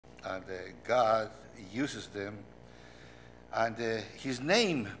and God uses them. And his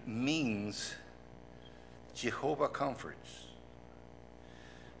name means Jehovah comforts.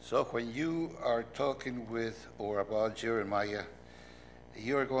 So when you are talking with or about Jeremiah,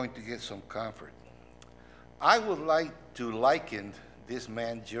 you're going to get some comfort. I would like to liken this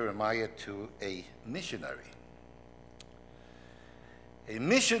man Jeremiah to a missionary. A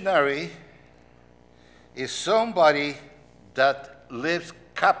missionary is somebody that lives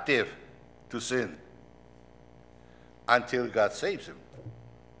captive to sin until God saves him.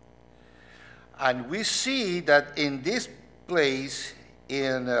 And we see that in this place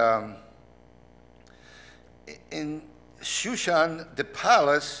in Shushan, the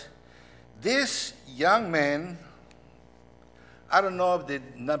palace, this young man, I don't know if the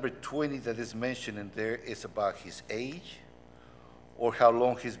number 20 that is mentioned in there is about his age or how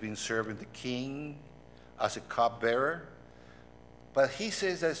long he's been serving the king as a cupbearer, but he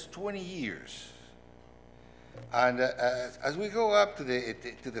says that's 20 years. And as we go up to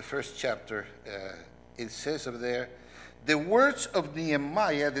the first chapter, it says over there, the words of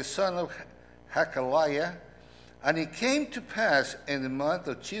Nehemiah, the son of Hakaliah, and it came to pass in the month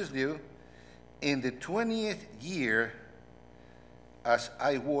of Chislev, in the 20th year, as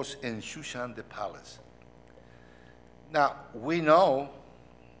I was in Shushan the palace. Now, we know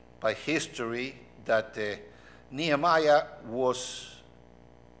by history that Nehemiah was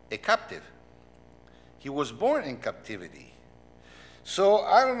a captive. He was born in captivity. So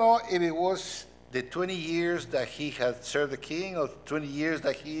I don't know if it was the 20 years that he had served the king or 20 years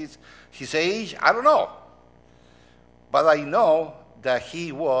that he's his age. I don't know. But I know that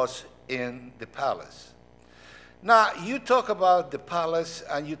he was in the palace. Now, you talk about the palace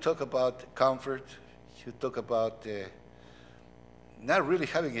and you talk about comfort. You talk about not really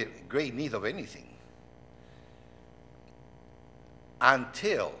having a great need of anything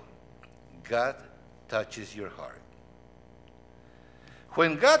until God touches your heart.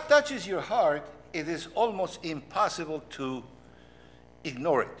 When God touches your heart, it is almost impossible to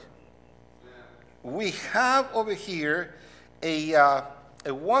ignore it. We have over here a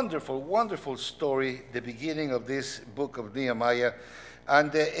wonderful, wonderful story, the beginning of this book of Nehemiah,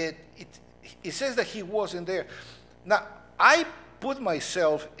 and it says that he wasn't there. Now, I put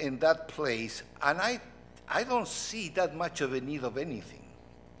myself in that place, and I don't see that much of a need of anything.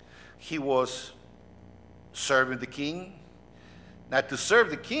 He was serving the king. Now, to serve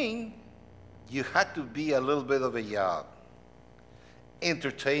the king, you had to be a little bit of a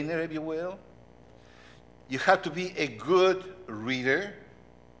entertainer, if you will. You had to be a good reader.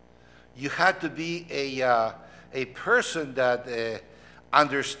 You had to be a person that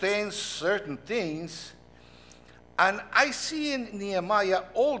understands certain things. And I see in Nehemiah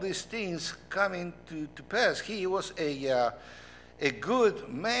all these things coming to pass. He was a good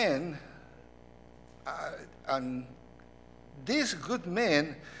man, and this good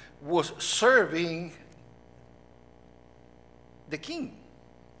man was serving the king.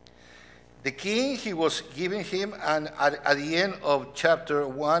 The king, he was giving him, and at the end of chapter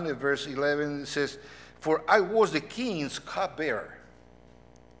 1, verse 11, it says, "For I was the king's cupbearer."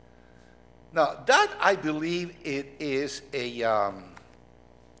 Now, that I believe it is a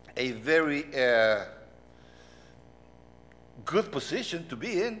very good position to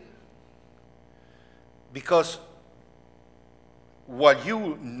be in, because while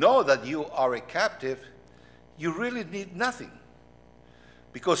you know that you are a captive, you really need nothing,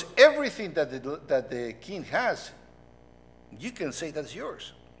 because everything that the king has, you can say that's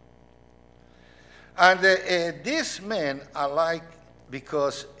yours. And this man I like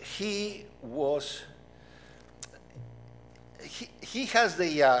because he has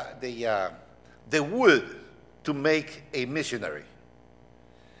the wood to make a missionary.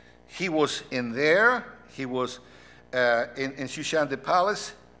 He was in there. He was in Shushan the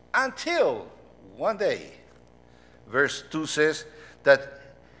palace until one day, verse 2 says that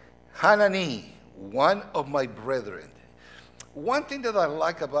Hanani, one of my brethren. One thing that I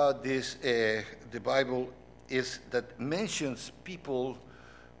like about this, the Bible, is that mentions people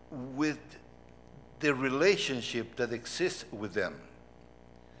with the relationship that exists with them.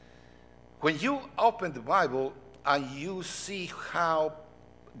 When you open the Bible and you see how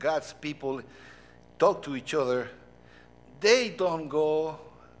God's people talk to each other, they don't go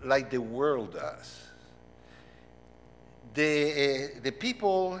like the world does. The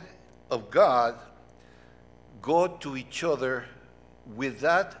people of God go to each other with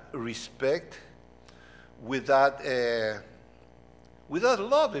that respect, with that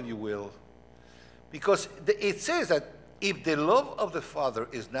love, if you will, because it says that if the love of the Father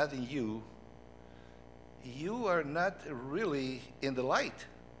is not in you, you are not really in the light.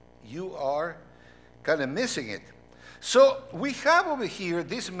 You are kind of missing it. So we have over here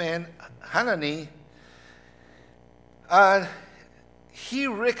this man, Hanani, and he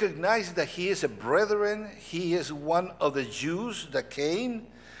recognizes that he is a brethren. He is one of the Jews that came,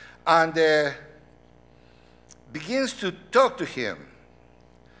 and begins to talk to him.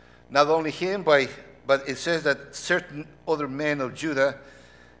 Not only him, but it says that certain other men of Judah,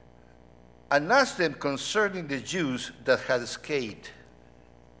 and asked them concerning the Jews that had escaped.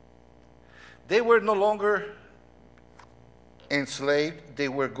 They were no longer enslaved. They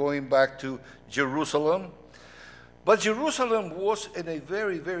were going back to Jerusalem. But Jerusalem was in a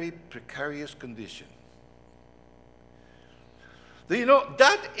very, very precarious condition. Do you know,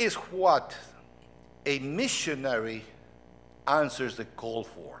 that is what a missionary answers the call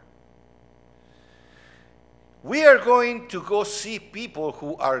for. We are going to go see people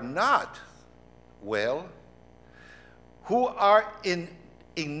who are not well, who are in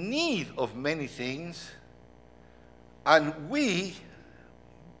need of many things, and we,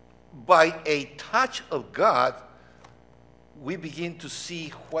 by a touch of God, we begin to see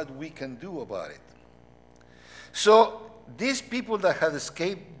what we can do about it. So these people that had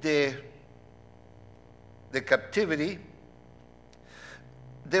escaped the captivity,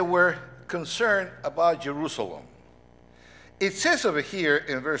 they were concerned about Jerusalem. It says over here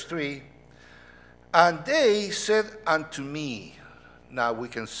in verse 3, and they said unto me. Now we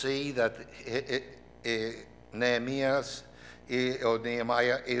can see that Nehemiah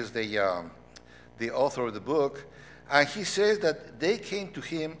is the author of the book, and he says that they came to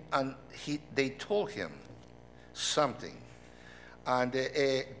him and they told him something, and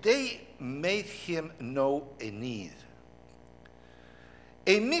they made him know a need.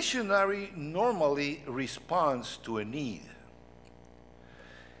 A missionary normally responds to a need.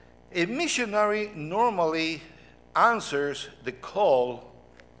 A missionary normally answers the call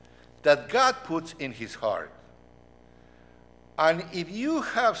that God puts in his heart. And if you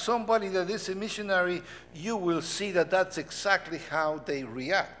have somebody that is a missionary, you will see that that's exactly how they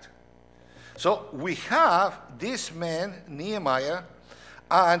react. So we have this man, Nehemiah,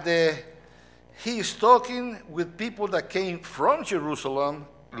 and he is talking with people that came from Jerusalem,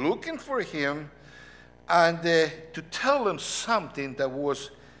 looking for him, and to tell them something that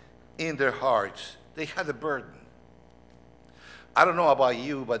was in their hearts. They had a burden. I don't know about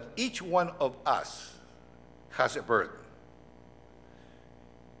you, but each one of us has a burden.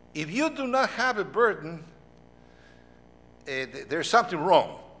 If you do not have a burden, there's something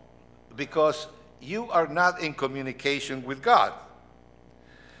wrong, because you are not in communication with God.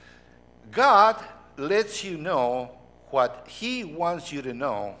 God lets you know what he wants you to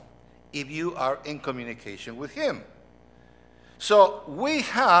know if you are in communication with him. So we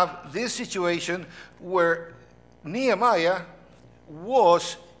have this situation where Nehemiah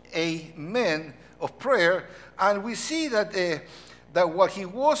was a man of prayer, and we see that that while he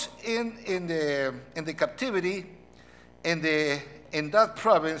was in the captivity in that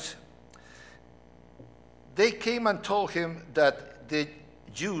province, they came and told him that the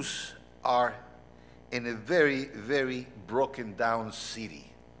Jews are in a very, very broken down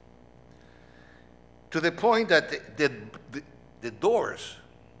city, to the point that the doors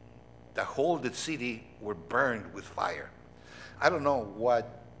that hold the city were burned with fire. I don't know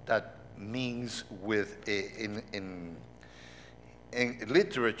what that means with in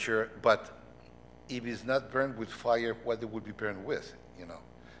literature, but if it's not burned with fire, what it would be burned with, you know.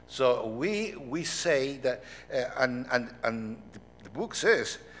 So we say that, and the book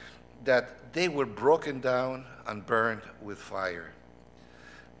says that they were broken down and burned with fire.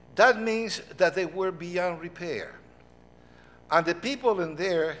 That means that they were beyond repair. And the people in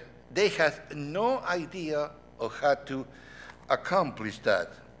there, they had no idea of how to accomplish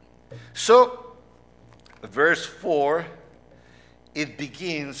that. So, verse 4, it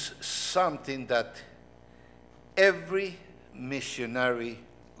begins something that every missionary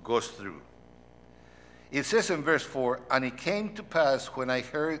goes through. It says in verse 4, and it came to pass when I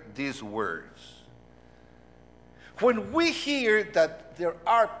heard these words. When we hear that there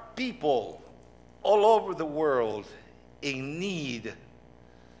are people all over the world in need,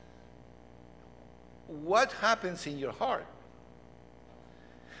 what happens in your heart?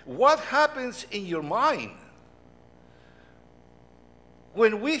 What happens in your mind?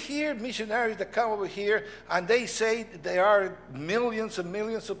 When we hear missionaries that come over here and they say there are millions and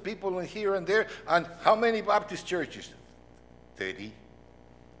millions of people in here and there, and how many Baptist churches? 30.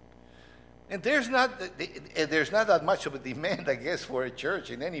 And there's not that much of a demand, I guess, for a church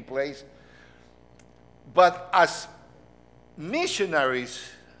in any place. But as missionaries,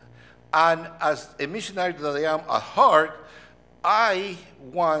 and as a missionary that I am at heart, I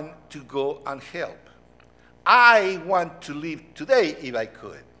want to go and help. I want to live today if I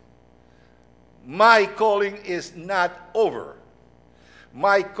could. My calling is not over.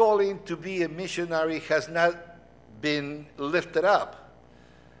 My calling to be a missionary has not been lifted up.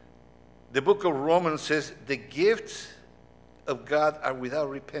 The book of Romans says the gifts of God are without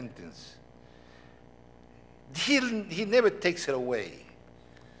repentance. He never takes it away.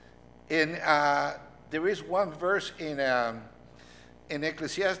 And there is one verse in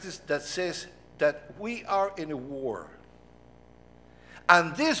Ecclesiastes that says that we are in a war.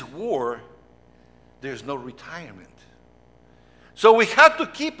 And this war, there's no retirement. So we have to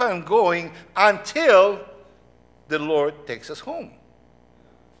keep on going until the Lord takes us home.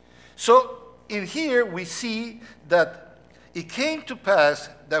 So in here we see that it came to pass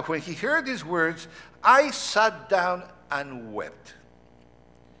that when he heard these words, I sat down and wept.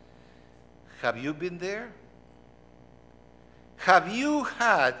 Have you been there? Have you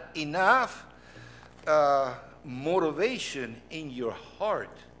had enough motivation in your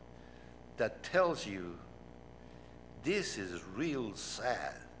heart that tells you this is real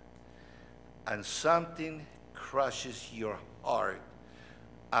sad, and something crushes your heart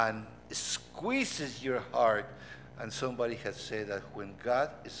and squeezes your heart? And somebody has said that when God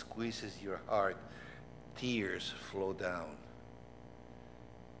squeezes your heart, tears flow down.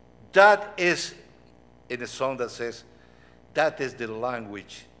 That is, in a song that says, that is the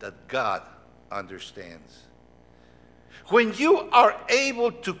language that God understands. When you are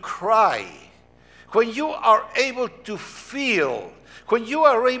able to cry, when you are able to feel, when you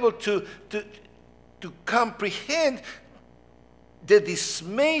are able to comprehend the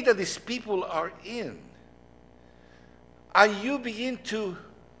dismay that these people are in, and you begin to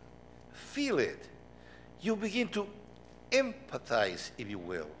feel it, you begin to empathize, if you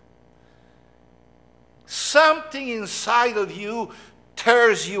will. Something inside of you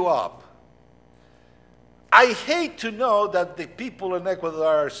tears you up. I hate to know that the people in Ecuador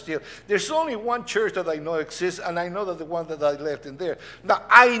are still, there's only one church that I know exists, and I know that the one that I left in there. Now,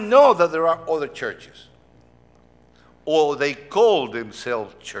 I know that there are other churches, or they call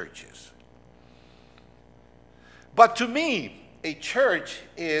themselves churches. But to me, a church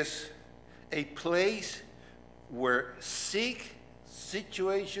is a place where sick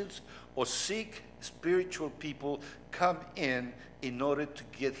situations or sick spiritual people come in order to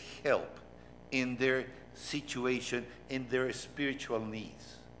get help in their situation, in their spiritual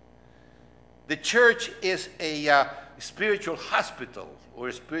needs. The church is a spiritual hospital or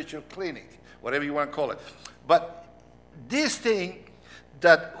a spiritual clinic, whatever you want to call it. But this thing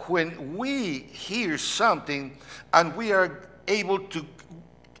that when we hear something and we are able to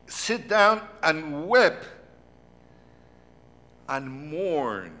sit down and weep and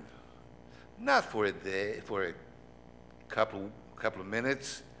mourn, not for a day, for a couple of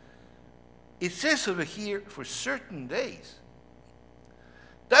minutes. It says over here for certain days.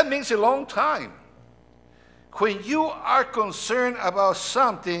 That means a long time. When you are concerned about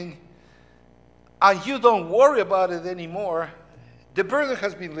something and you don't worry about it anymore, the burden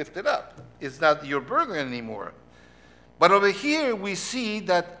has been lifted up. It's not your burden anymore. But over here we see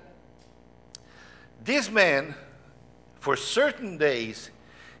that this man, for certain days,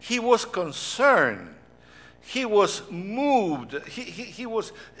 he was concerned. He was moved. He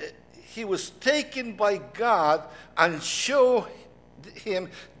was taken by God and showed him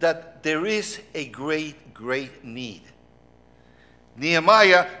that there is a great, great need.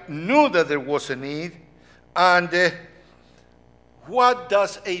 Nehemiah knew that there was a need. And what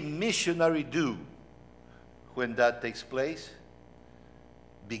does a missionary do when that takes place?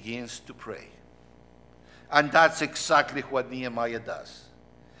 Begins to pray. And that's exactly what Nehemiah does.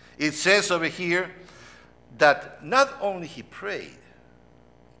 It says over here that not only he prayed,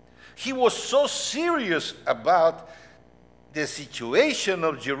 he was so serious about the situation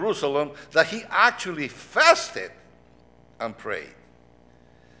of Jerusalem that he actually fasted and prayed.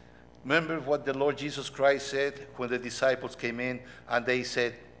 Remember what the Lord Jesus Christ said when the disciples came in and they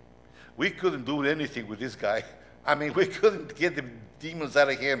said, we couldn't do anything with this guy. I mean, we couldn't get the demons out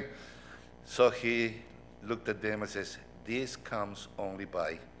of him. So he looked at them and says, this comes only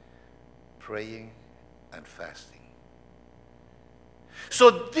by praying and fasting.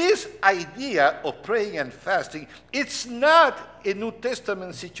 So this idea of praying and fasting, it's not a New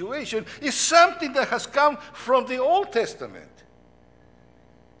Testament situation. It's something that has come from the Old Testament.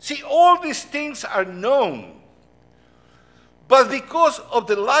 See, all these things are known. But because of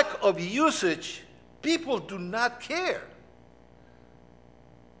the lack of usage, people do not care.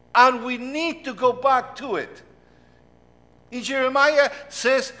 And we need to go back to it. In Jeremiah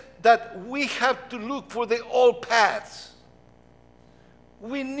says that we have to look for the old paths.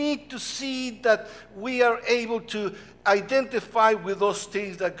 We need to see that we are able to identify with those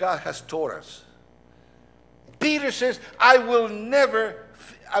things that God has taught us. Peter says, I will never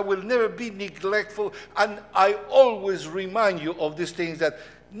be neglectful, and I always remind you of these things, that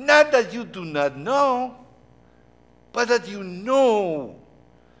not that you do not know, but that you know,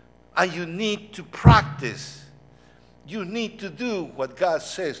 and you need to practice. You need to do what God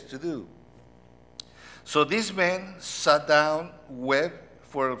says to do. So this man sat down, wept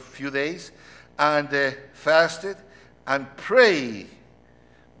for a few days, and fasted and prayed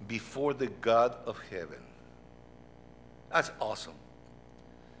before the God of heaven. That's awesome.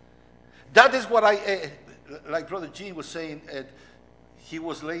 That is what like Brother Gene was saying, he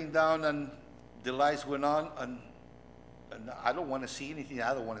was laying down and the lights went on, and I don't want to see anything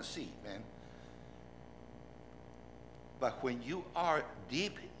I don't want to see, man. But when you are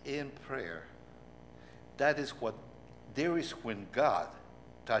deep in prayer, that is when God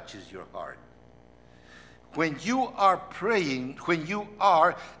touches your heart. When you are praying, when you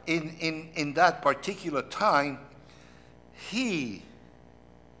are in that particular time, He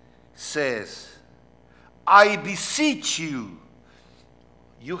says, I beseech you.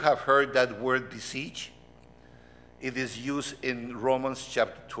 You have heard that word beseech. It is used in Romans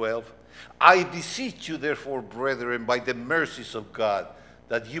chapter 12. I beseech you, therefore, brethren, by the mercies of God,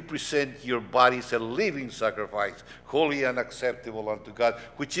 that you present your bodies a living sacrifice, holy and acceptable unto God,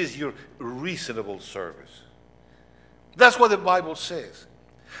 which is your reasonable service. That's what the Bible says.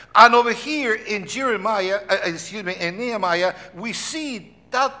 And over here in in Nehemiah, we see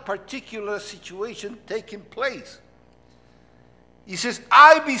that particular situation taking place. He says,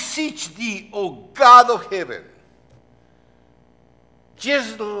 I beseech thee, O God of heaven.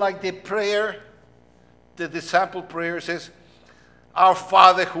 Just like the prayer, the sample prayer says, Our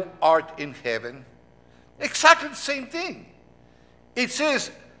Father who art in heaven. Exactly the same thing. It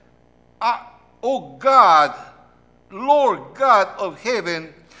says, O God, Lord God of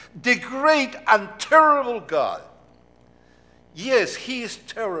heaven, the great and terrible God. Yes, He is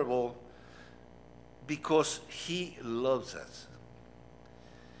terrible because He loves us.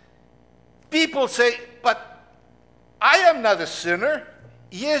 People say, but I am not a sinner.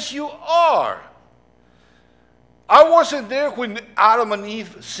 Yes, you are. I wasn't there when Adam and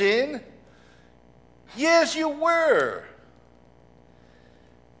Eve sinned. Yes, you were.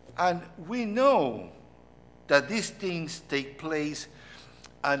 And we know that these things take place,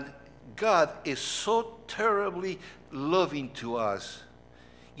 and God is so terribly loving to us.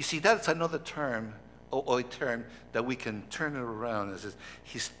 You see, that's another term, or a term that we can turn it around and says,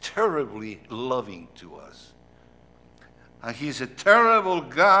 He's terribly loving to us. And He's a terrible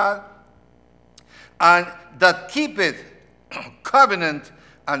God, and that keepeth covenant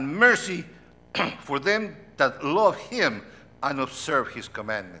and mercy for them that love Him and observe His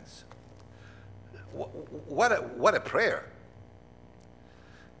commandments. What a prayer.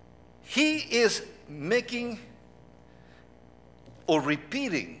 He is making or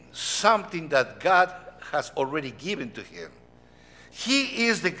repeating something that God has already given to him. He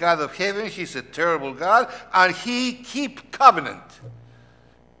is the God of heaven. He's a terrible God, and He keep covenant.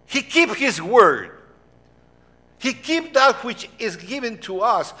 He keep His word. He keep that which is given to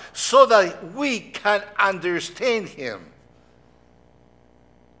us so that we can understand Him.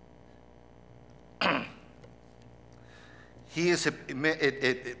 He is a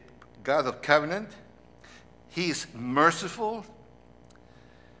God of covenant. He is merciful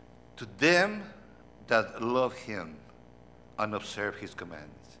to them that love Him and observe His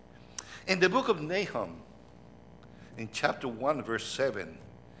commandments. In the book of Nahum, in chapter 1, verse 7,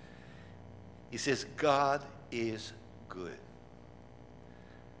 it says, God is good.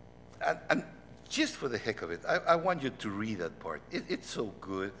 And just for the heck of it, I want you to read that part. It's so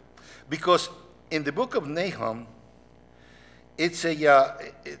good. Because in the book of Nahum, it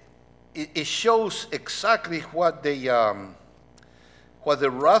shows exactly what the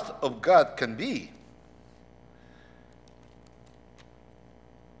wrath of God can be.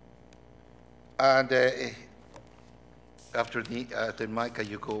 And after Micah,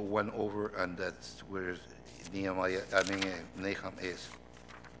 you go one over, and that's where Nahum is.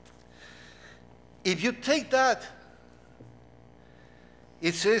 If you take that,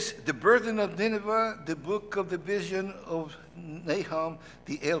 it says, the burden of Nineveh, the book of the vision of Nahum,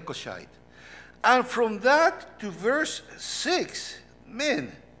 the Elkoshite. And from that to verse 6,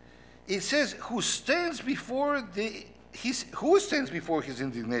 man, it says, who stands before his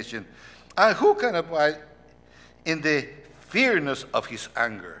indignation, and who can abide in the fierceness of his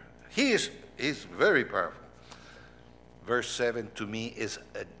anger? He is very powerful. Verse 7 to me is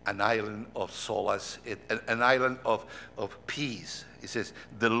an island of solace, an island of peace. It says,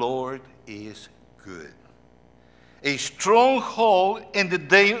 the Lord is good, a stronghold in the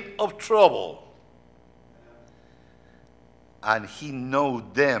day of trouble, and he knows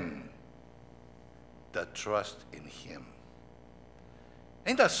them that trust in him.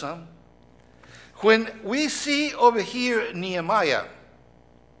 Ain't that some? When we see over here Nehemiah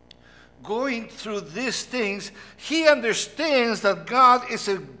going through these things, he understands that God is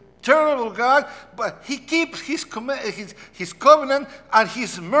a terrible God, but he keeps his covenant, and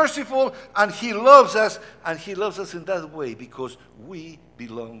he's merciful, and he loves us, and he loves us in that way because we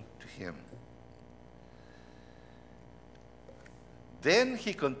belong to him. Then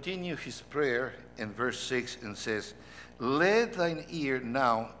he continues his prayer in verse 6 and says, let thine ear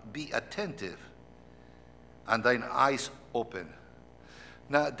now be attentive and thine eyes open.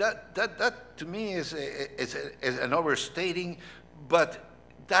 Now that to me is an overstating, but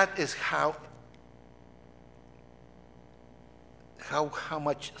that is how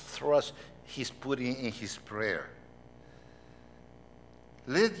much thrust he's putting in his prayer.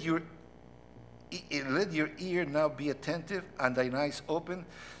 Let your ear now be attentive and thine eyes open,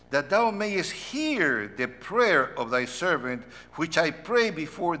 that thou mayest hear the prayer of thy servant, which I pray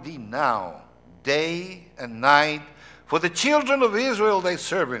before thee now, day and night, for the children of Israel thy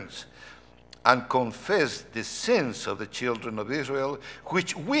servants, and confess the sins of the children of Israel,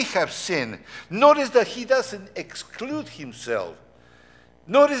 which we have sinned. Notice that he doesn't exclude himself.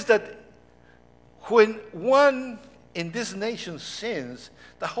 Notice that when one in this nation sins,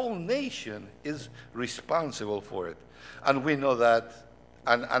 the whole nation is responsible for it. And we know that.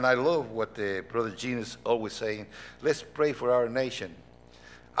 And I love what Brother Gene is always saying. Let's pray for our nation.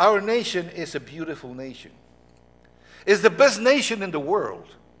 Our nation is a beautiful nation. It's the best nation in the world.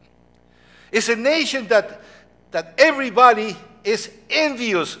 It's a nation that everybody is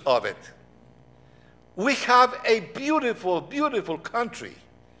envious of it. We have a beautiful, beautiful country.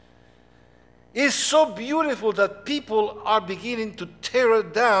 It's so beautiful that people are beginning to tear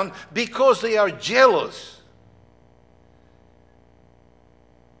it down because they are jealous.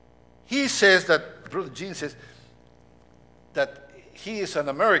 He says that, Brother Gene says, that he is an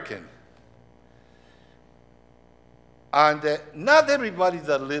American. And not everybody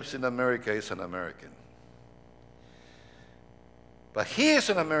that lives in America is an American. But he is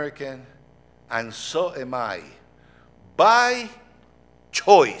an American, and so am I, by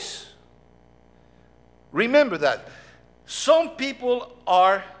choice. Remember that. Some people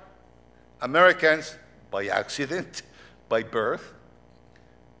are Americans by accident, by birth.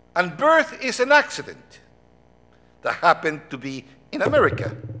 And birth is an accident that happened to be in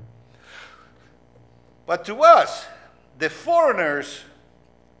America. But to us, the foreigners,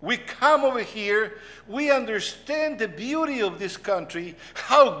 we come over here, we understand the beauty of this country,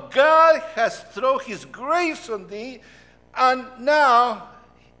 how God has thrown his grace on thee, and now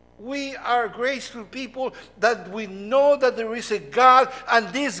we are graceful people that we know that there is a God, and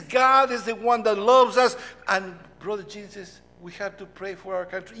this God is the one that loves us. And Brother Jesus, we have to pray for our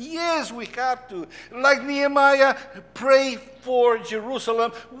country. Yes, we have to. Like Nehemiah, pray for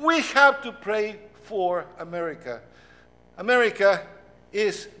Jerusalem. We have to pray for America. America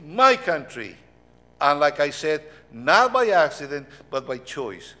is my country. And like I said, not by accident, but by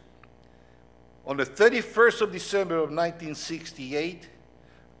choice. On the 31st of December of 1968,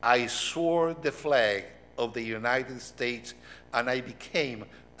 I swore the flag of the United States, and I became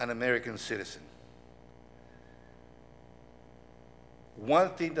an American citizen. One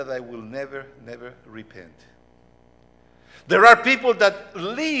thing that I will never, never repent. There are people that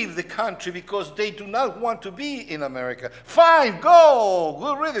leave the country because they do not want to be in America. Fine, go,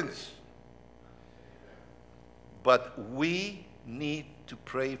 good riddance. But we need to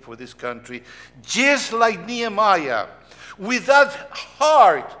pray for this country, just like Nehemiah, with that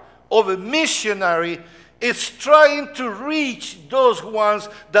heart of a missionary, is trying to reach those ones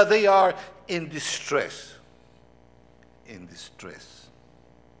that they are in distress. In distress.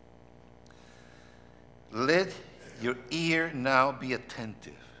 Let your ear now be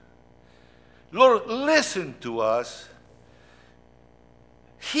attentive. Lord, listen to us.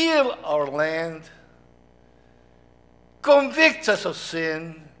 Heal our land. Convict us of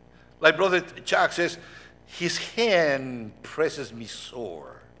sin. Like Brother Chuck says, his hand presses me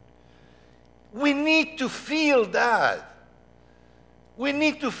sore. We need to feel that. We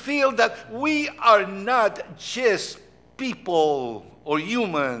need to feel that we are not just people or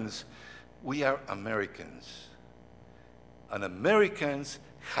humans. We are Americans. And Americans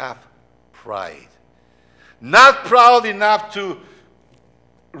have pride. Not proud enough to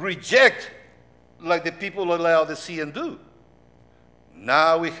reject like the people of Laodicea do.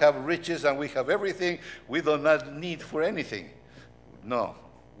 Now we have riches and we have everything. We do not need for anything. No,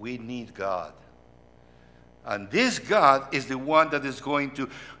 we need God. And this God is the one that is going to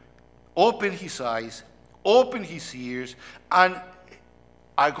open his eyes, open his ears, and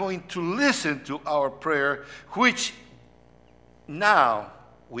are going to listen to our prayer, which now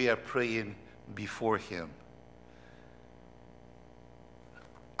we are praying before him.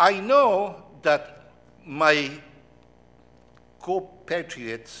 I know that my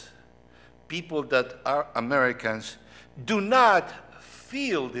compatriots, people that are Americans, do not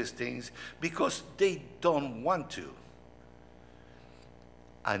feel these things because they don't want to.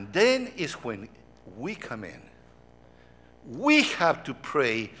 And then is when we come in. We have to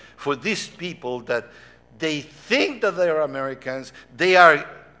pray for these people that they think that they are Americans, they are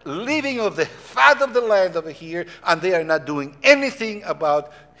living of the fat of the land over here, and they are not doing anything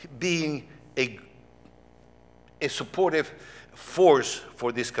about being a supportive force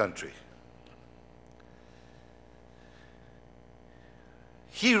for this country.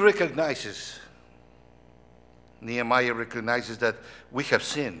 He recognizes, Nehemiah recognizes that we have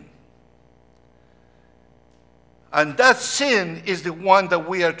sinned. And that sin is the one that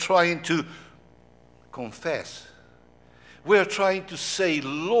we are trying to confess. We are trying to say,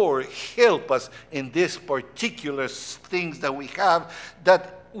 Lord, help us in these particular things that we have,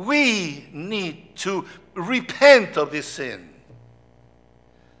 that we need to repent of this sin.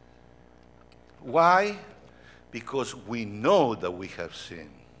 Why? Because we know that we have sinned.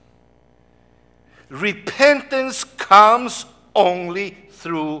 Repentance comes only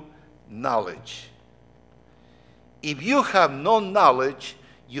through knowledge. If you have no knowledge,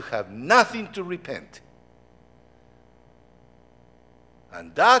 you have nothing to repent.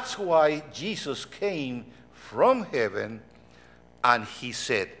 And that's why Jesus came from heaven and he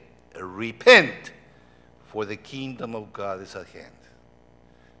said, repent, for the kingdom of God is at hand.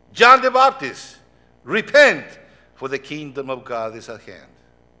 John the Baptist, repent, for the kingdom of God is at hand.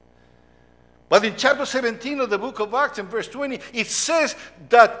 But in chapter 17 of the book of Acts, in verse 20, it says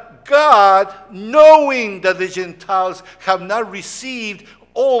that God, knowing that the Gentiles have not received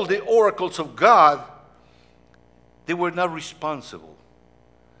all the oracles of God, they were not responsible.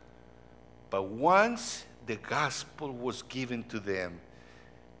 But once the gospel was given to them,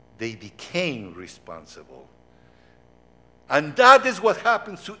 they became responsible. And that is what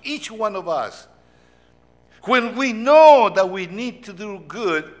happens to each one of us. When we know that we need to do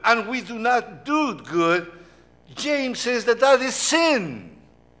good and we do not do good, James says that that is sin.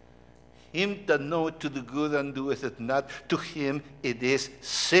 Him that knoweth to do good and doeth it not, to him it is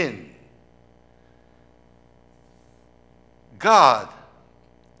sin. God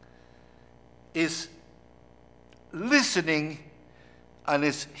is listening and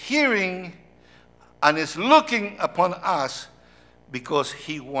is hearing and is looking upon us because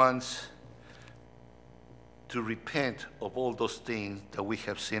he wants to repent of all those things that we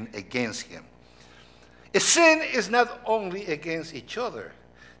have sinned against him. A sin is not only against each other.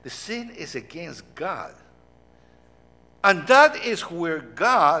 The sin is against God. And that is where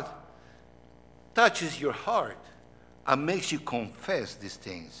God touches your heart and makes you confess these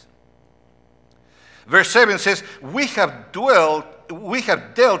things. Verse 7 says, we have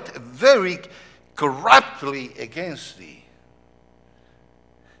dealt very corruptly against thee.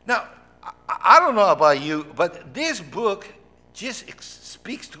 Now, I don't know about you, but this book just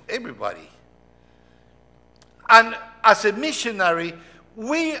speaks to everybody. And as a missionary,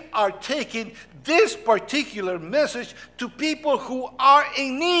 we are taking this particular message to people who are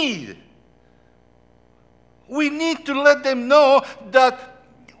in need. We need to let them know that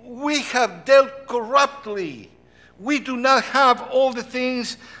we have dealt corruptly. We do not have all the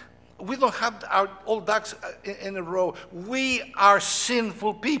things, we don't have our all ducks in a row. We are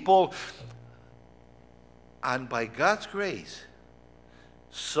sinful people. And by God's grace,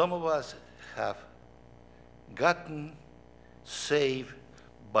 some of us have gotten saved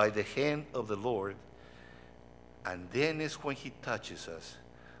by the hand of the Lord. And then is when he touches us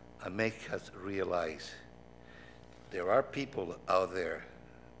and makes us realize there are people out there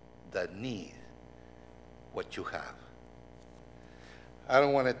that need what you have. I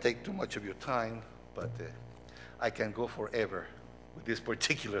don't want to take too much of your time, but I can go forever with this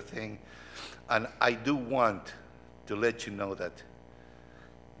particular thing. And I do want to let you know that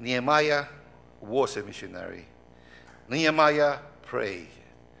Nehemiah was a missionary. Nehemiah prayed.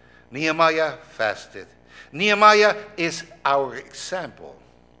 Nehemiah fasted. Nehemiah is our example.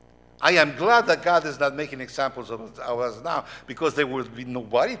 I am glad that God is not making examples of us now, because there would be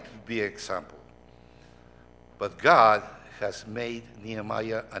nobody to be an example. But God has made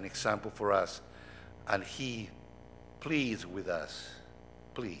Nehemiah an example for us, and he pleads with us,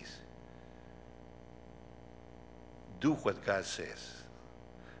 please, do what God says.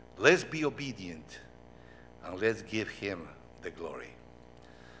 Let's be obedient, and let's give him the glory.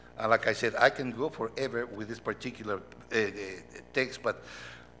 And like I said, I can go forever with this particular text, but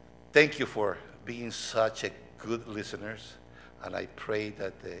thank you for being such a good listeners. And I pray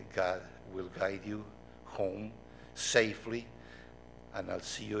that God will guide you home safely. And I'll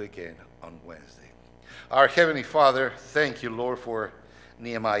see you again on Wednesday. Our Heavenly Father, thank you, Lord, for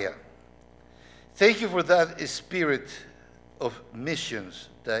Nehemiah. Thank you for that spirit of missions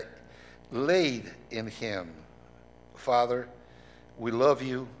that laid in him. Father, we love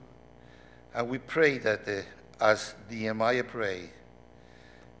you, and we pray that as Nehemiah prayed,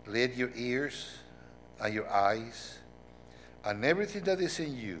 let your ears and your eyes and everything that is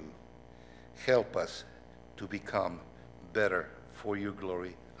in you help us to become better for your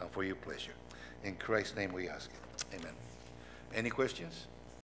glory and for your pleasure. In Christ's name we ask. Amen. Any questions?